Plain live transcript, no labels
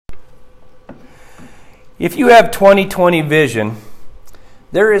If you have 20/20 vision,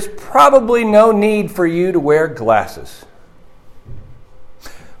 there is probably no need for you to wear glasses.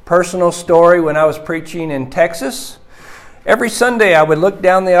 Personal story, when I was preaching in Texas, every Sunday I would look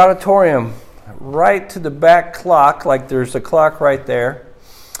down the auditorium right to the back clock, like there's a clock right there.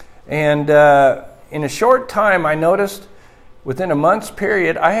 And in a short time, I noticed within a month's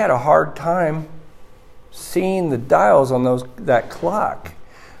period, I had a hard time seeing the dials on that clock.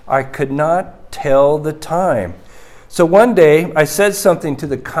 I could not tell the time. So one day, I said something to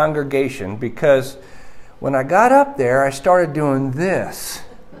the congregation because when I got up there, I started doing this.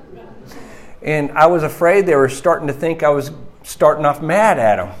 And I was afraid they were starting to think I was starting off mad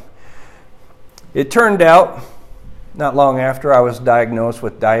at them. It turned out, not long after, I was diagnosed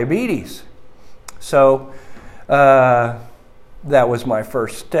with diabetes. So that was my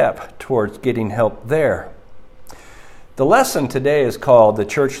first step towards getting help there. The lesson today is called The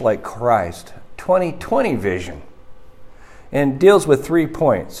Church Like Christ, 20/20 Vision, and deals with 3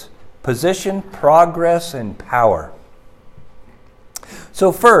 points: position, progress, and power.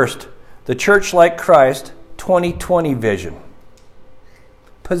 So first, the Church Like Christ, 20/20 Vision.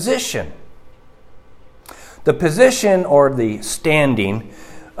 Position. The position or the standing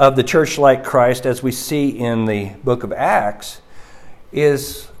of the Church Like Christ, as we see in the book of Acts,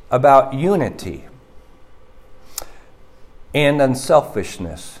 is about unity and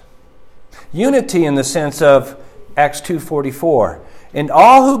unselfishness. Unity in the sense of Acts 2:44. And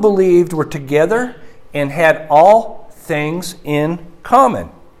all who believed were together and had all things in common.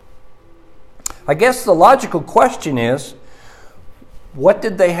 I guess the logical question is, what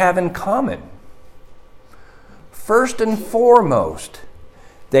did they have in common? First and foremost,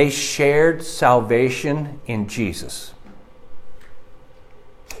 they shared salvation in Jesus.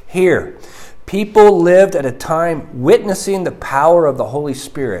 Here, people lived at a time witnessing the power of the Holy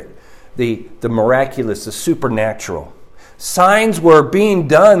Spirit, the miraculous, the supernatural. Signs were being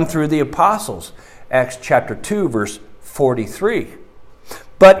done through the apostles, Acts chapter 2, verse 43.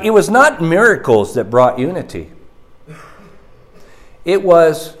 But it was not miracles that brought unity. It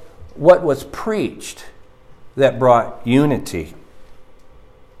was what was preached that brought unity.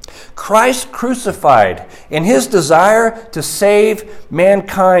 Christ crucified and his desire to save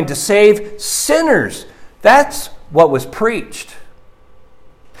mankind, to save sinners, that's what was preached.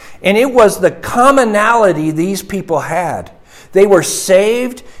 And it was the commonality these people had. They were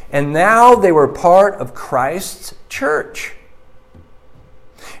saved and now they were part of Christ's church.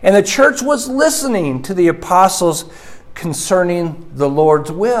 And the church was listening to the apostles concerning the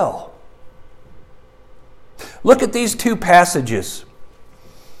Lord's will. Look at these 2 passages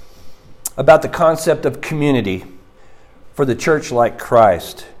about the concept of community for the church like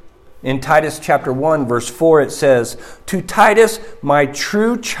Christ. In Titus chapter 1, verse 4, it says, "To Titus, my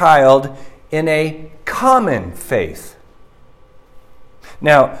true child in a common faith."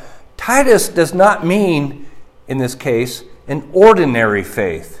 Now, Titus does not mean, in this case, an ordinary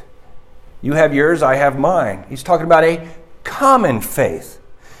faith. You have yours, I have mine. He's talking about a common faith.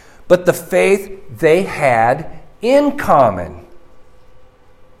 But the faith they had in common.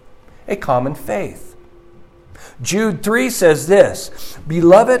 A common faith. Jude 3 says this,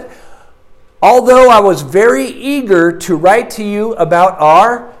 "Beloved, although I was very eager to write to you about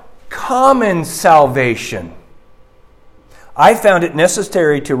our common salvation, I found it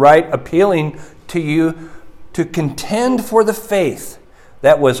necessary to write appealing to you to contend for the faith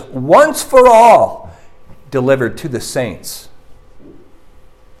that was once for all delivered to the saints."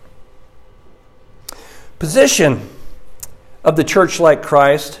 Position of the church like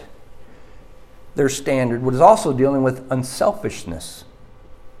Christ, their standard, was also dealing with unselfishness.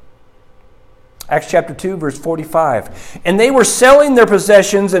 Acts chapter 2, verse 45. "And they were selling their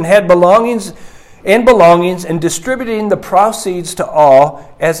possessions and had belongings and distributing the proceeds to all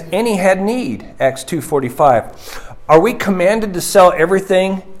as any had need." Acts 2:45. Are we commanded to sell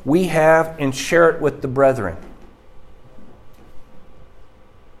everything we have and share it with the brethren?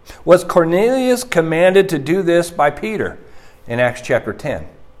 Was Cornelius commanded to do this by Peter in Acts chapter 10?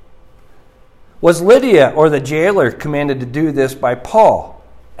 Was Lydia or the jailer commanded to do this by Paul?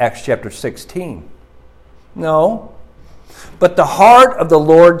 Acts chapter 16. No. But the heart of the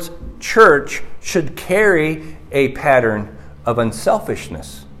Lord's church should carry a pattern of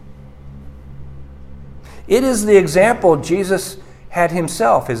unselfishness. It is the example Jesus had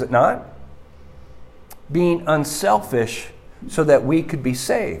himself, is it not? Being unselfish so that we could be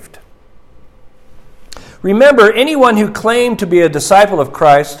saved. Remember, anyone who claimed to be a disciple of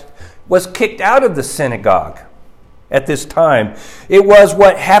Christ was kicked out of the synagogue at this time. It was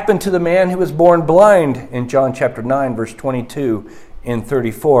what happened to the man who was born blind in John chapter 9, verse 22 and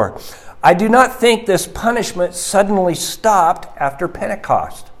 34. I do not think this punishment suddenly stopped after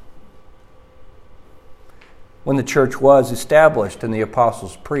Pentecost, when the church was established and the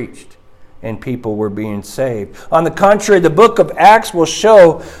apostles preached and people were being saved. On the contrary, the book of Acts will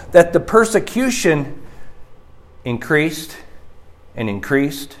show that the persecution increased and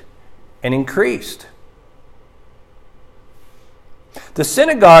increased and increased. The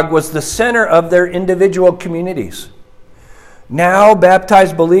synagogue was the center of their individual communities. Now,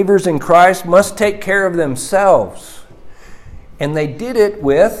 baptized believers in Christ must take care of themselves. And they did it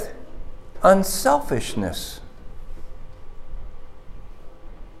with unselfishness.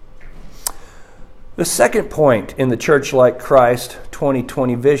 The second point in the Church Like Christ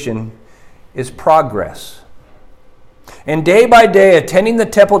 2020 vision is progress. And day by day, attending the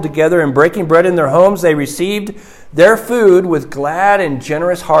temple together and breaking bread in their homes, they received their food with glad and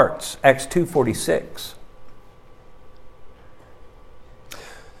generous hearts. Acts 2:46.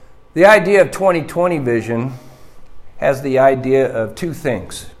 The idea of 2020 vision has the idea of two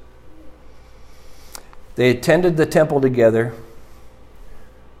things. They attended the temple together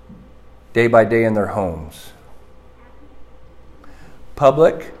day by day in their homes.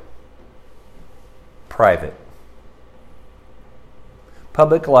 Public, private.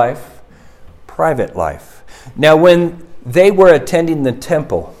 Public life, private life. Now, when they were attending the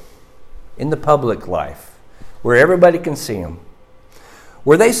temple in the public life, where everybody can see them,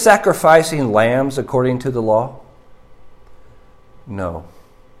 were they sacrificing lambs according to the law? No.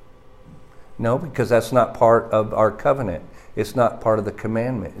 No, because that's not part of our covenant. It's not part of the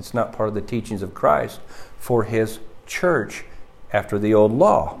commandment. It's not part of the teachings of Christ for His church after the old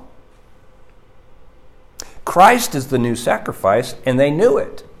law. Christ is the new sacrifice, and they knew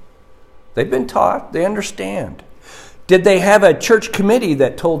it. They've been taught. They understand. Did they have a church committee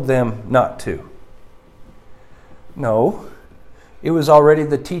that told them not to? No. It was already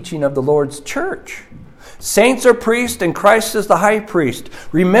the teaching of the Lord's church. Saints are priests, and Christ is the high priest.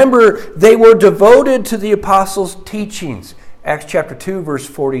 Remember, they were devoted to the apostles' teachings. Acts chapter 2, verse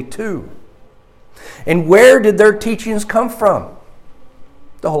 42. And where did their teachings come from?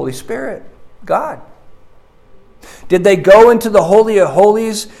 The Holy Spirit, God. Did they go into the Holy of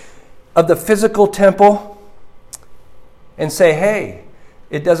Holies of the physical temple and say, hey,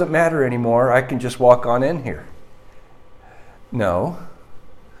 it doesn't matter anymore, I can just walk on in here? No.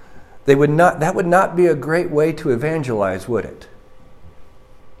 They would not. That would not be a great way to evangelize, would it?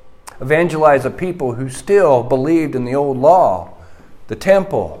 Evangelize a people who still believed in the old law, the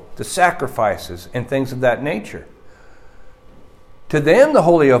temple, the sacrifices, and things of that nature. To them, the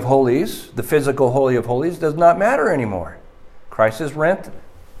Holy of Holies, the physical Holy of Holies, does not matter anymore. Christ has rent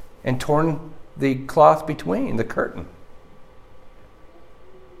and torn the cloth between, the curtain.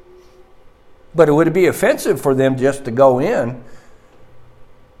 But it would be offensive for them just to go in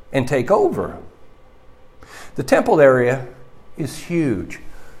and take over. The temple area is huge.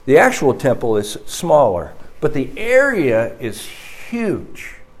 The actual temple is smaller, but the area is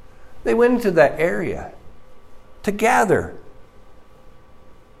huge. They went into that area to gather,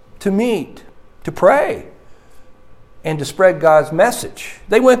 to meet, to pray, and to spread God's message.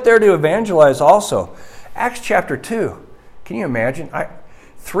 They went there to evangelize also. Acts chapter 2, can you imagine?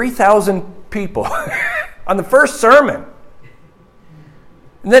 3,000 people on the first sermon.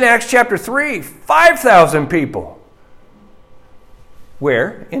 And then Acts chapter 3, 5,000 people.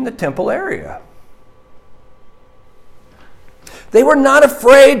 Where? In the temple area. They were not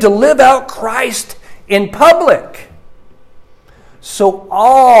afraid to live out Christ in public, so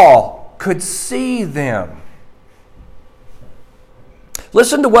all could see them.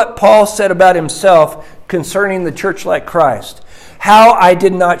 Listen to what Paul said about himself concerning the church like Christ. How I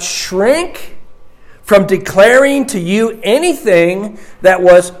did not shrink from declaring to you anything that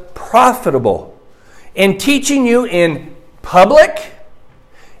was profitable, in teaching you in public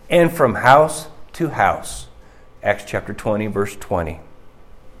and from house to house. Acts chapter 20, verse 20.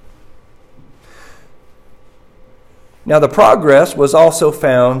 Now the progress was also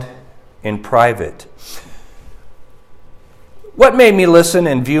found in private. What made me listen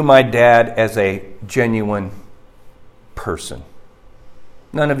and view my dad as a genuine person?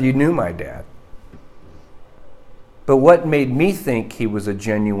 None of you knew my dad. But what made me think he was a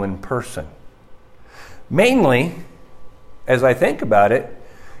genuine person? Mainly, as I think about it,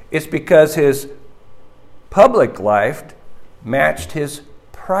 it's because his public life matched his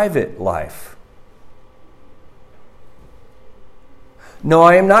private life. No,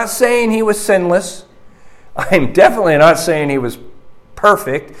 I am not saying he was sinless. I am definitely not saying he was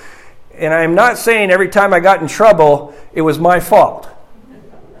perfect. And I am not saying every time I got in trouble, it was my fault.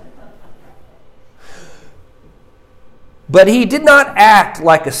 But he did not act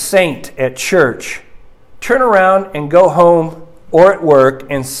like a saint at church, turn around and go home or at work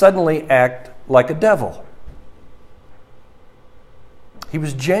and suddenly act like a devil. He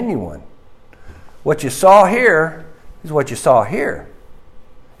was genuine. What you saw here is what you saw here,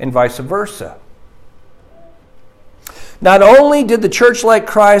 and vice versa. Not only did the church like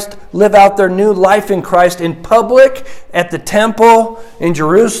Christ live out their new life in Christ in public, at the temple, in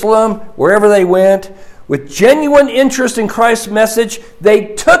Jerusalem, wherever they went, with genuine interest in Christ's message,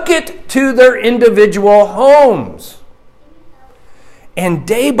 they took it to their individual homes. And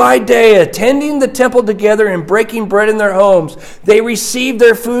day by day, attending the temple together and breaking bread in their homes, they received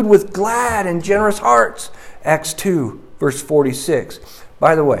their food with glad and generous hearts. Acts 2, verse 46.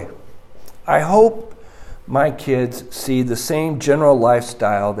 By the way, I hope my kids see the same general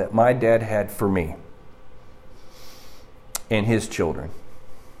lifestyle that my dad had for me and his children.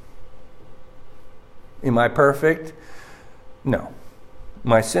 Am I perfect? No.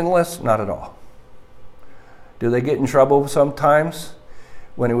 Am I sinless? Not at all. Do they get in trouble sometimes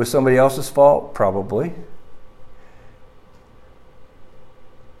when it was somebody else's fault? Probably.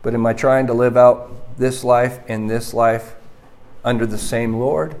 But am I trying to live out this life and this life under the same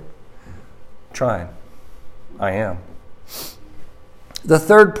Lord? Trying. I am. The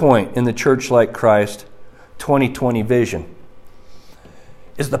third point in the Church Like Christ 2020 vision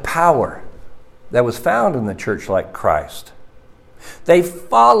is the power that was found in the Church Like Christ. They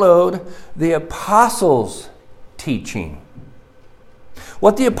followed the apostles' teaching.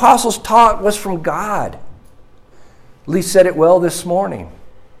 What the apostles taught was from God. Lee said it well this morning.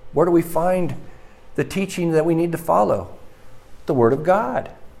 Where do we find the teaching that we need to follow? The Word of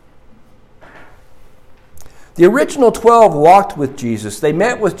God. The original 12 walked with Jesus. They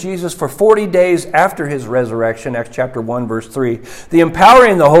met with Jesus for 40 days after his resurrection, Acts chapter 1, verse 3. The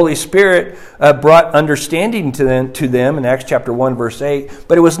empowering of the Holy Spirit brought understanding to them in Acts chapter 1, verse 8.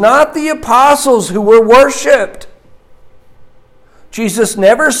 But it was not the apostles who were worshipped. Jesus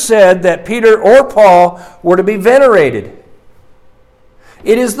never said that Peter or Paul were to be venerated.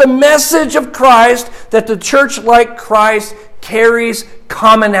 It is the message of Christ that the church like Christ carries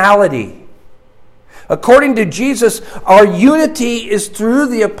commonality. According to Jesus, our unity is through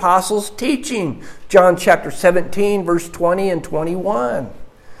the apostles' teaching. John chapter 17, verse 20 and 21.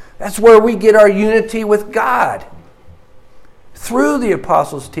 That's where we get our unity with God. Through the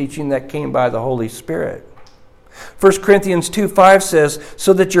apostles' teaching that came by the Holy Spirit. 1 Corinthians 2:5 says,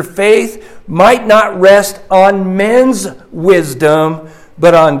 so that your faith might not rest on men's wisdom,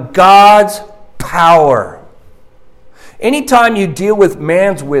 but on God's power. Anytime you deal with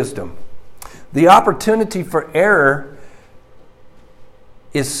man's wisdom, the opportunity for error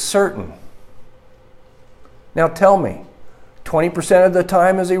is certain. Now tell me, 20% of the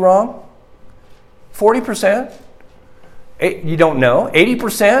time is he wrong? 40%? You don't know?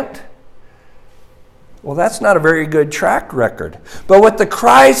 80%? Well, that's not a very good track record. But with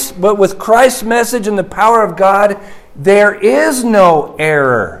Christ's message and the power of God, there is no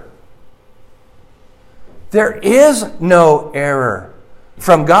error. There is no error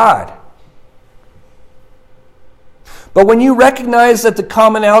from God. But when you recognize that the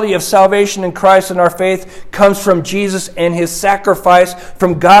commonality of salvation in Christ and our faith comes from Jesus and his sacrifice,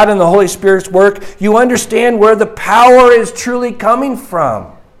 from God and the Holy Spirit's work, you understand where the power is truly coming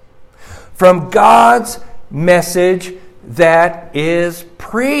from. From God's message that is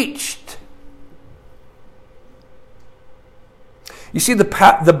preached. You see,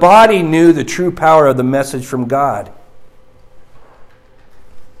 the body knew the true power of the message from God.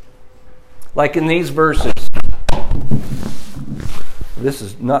 Like in these verses. This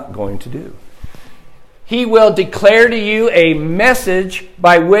is not going to do. He will declare to you a message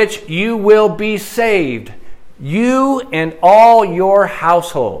by which you will be saved, you and all your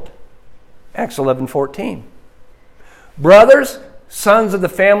household. Acts 11:14. Brothers, sons of the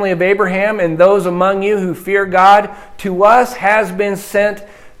family of Abraham, and those among you who fear God, to us has been sent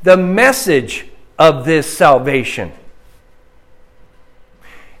the message of this salvation.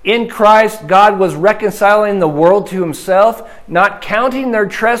 In Christ, God was reconciling the world to himself, not counting their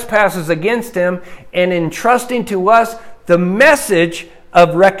trespasses against him, and entrusting to us the message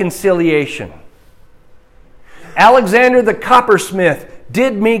of reconciliation. Alexander the coppersmith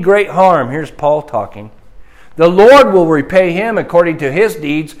did me great harm. Here's Paul talking. The Lord will repay him according to his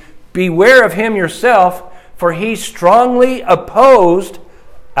deeds. Beware of him yourself, for he strongly opposed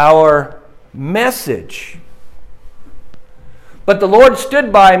our message. But the Lord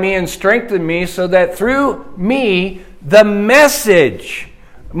stood by me and strengthened me so that through me the message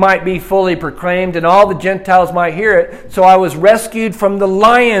might be fully proclaimed and all the Gentiles might hear it. So I was rescued from the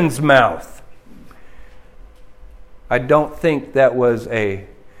lion's mouth. I don't think that was a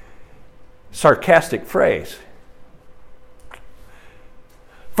sarcastic phrase.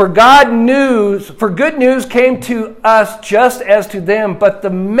 For good news came to us just as to them, but the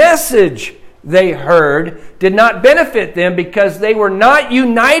message they heard did not benefit them because they were not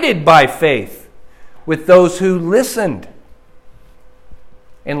united by faith with those who listened.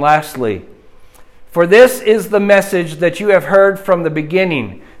 And lastly, for this is the message that you have heard from the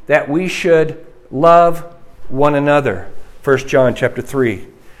beginning, that we should love one another. 1 John chapter 3,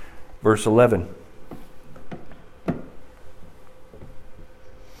 verse 11.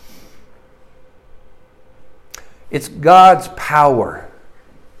 It's God's power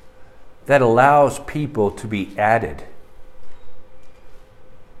that allows people to be added.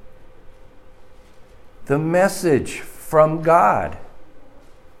 The message from God.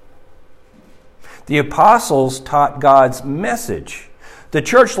 The apostles taught God's message. The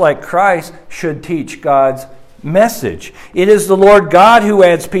church, like Christ, should teach God's message. It is the Lord God who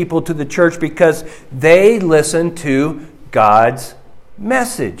adds people to the church because they listen to God's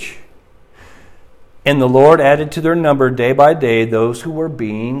message. And the Lord added to their number day by day those who were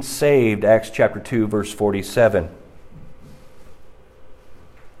being saved. Acts chapter 2, verse 47.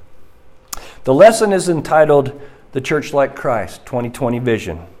 The lesson is entitled The Church Like Christ, 2020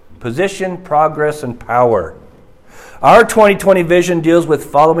 Vision. Position, progress, and power. Our 2020 vision deals with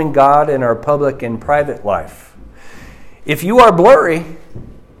following God in our public and private life. If you are blurry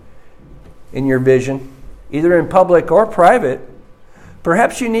in your vision, either in public or private,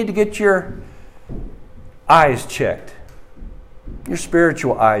 perhaps you need to get your eyes checked, your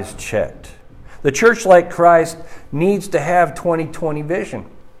spiritual eyes checked. The church like Christ needs to have 2020 vision.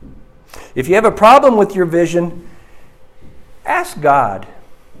 If you have a problem with your vision, ask God.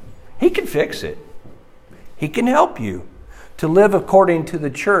 He can fix it. He can help you to live according to the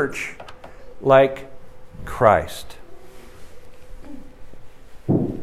church like Christ.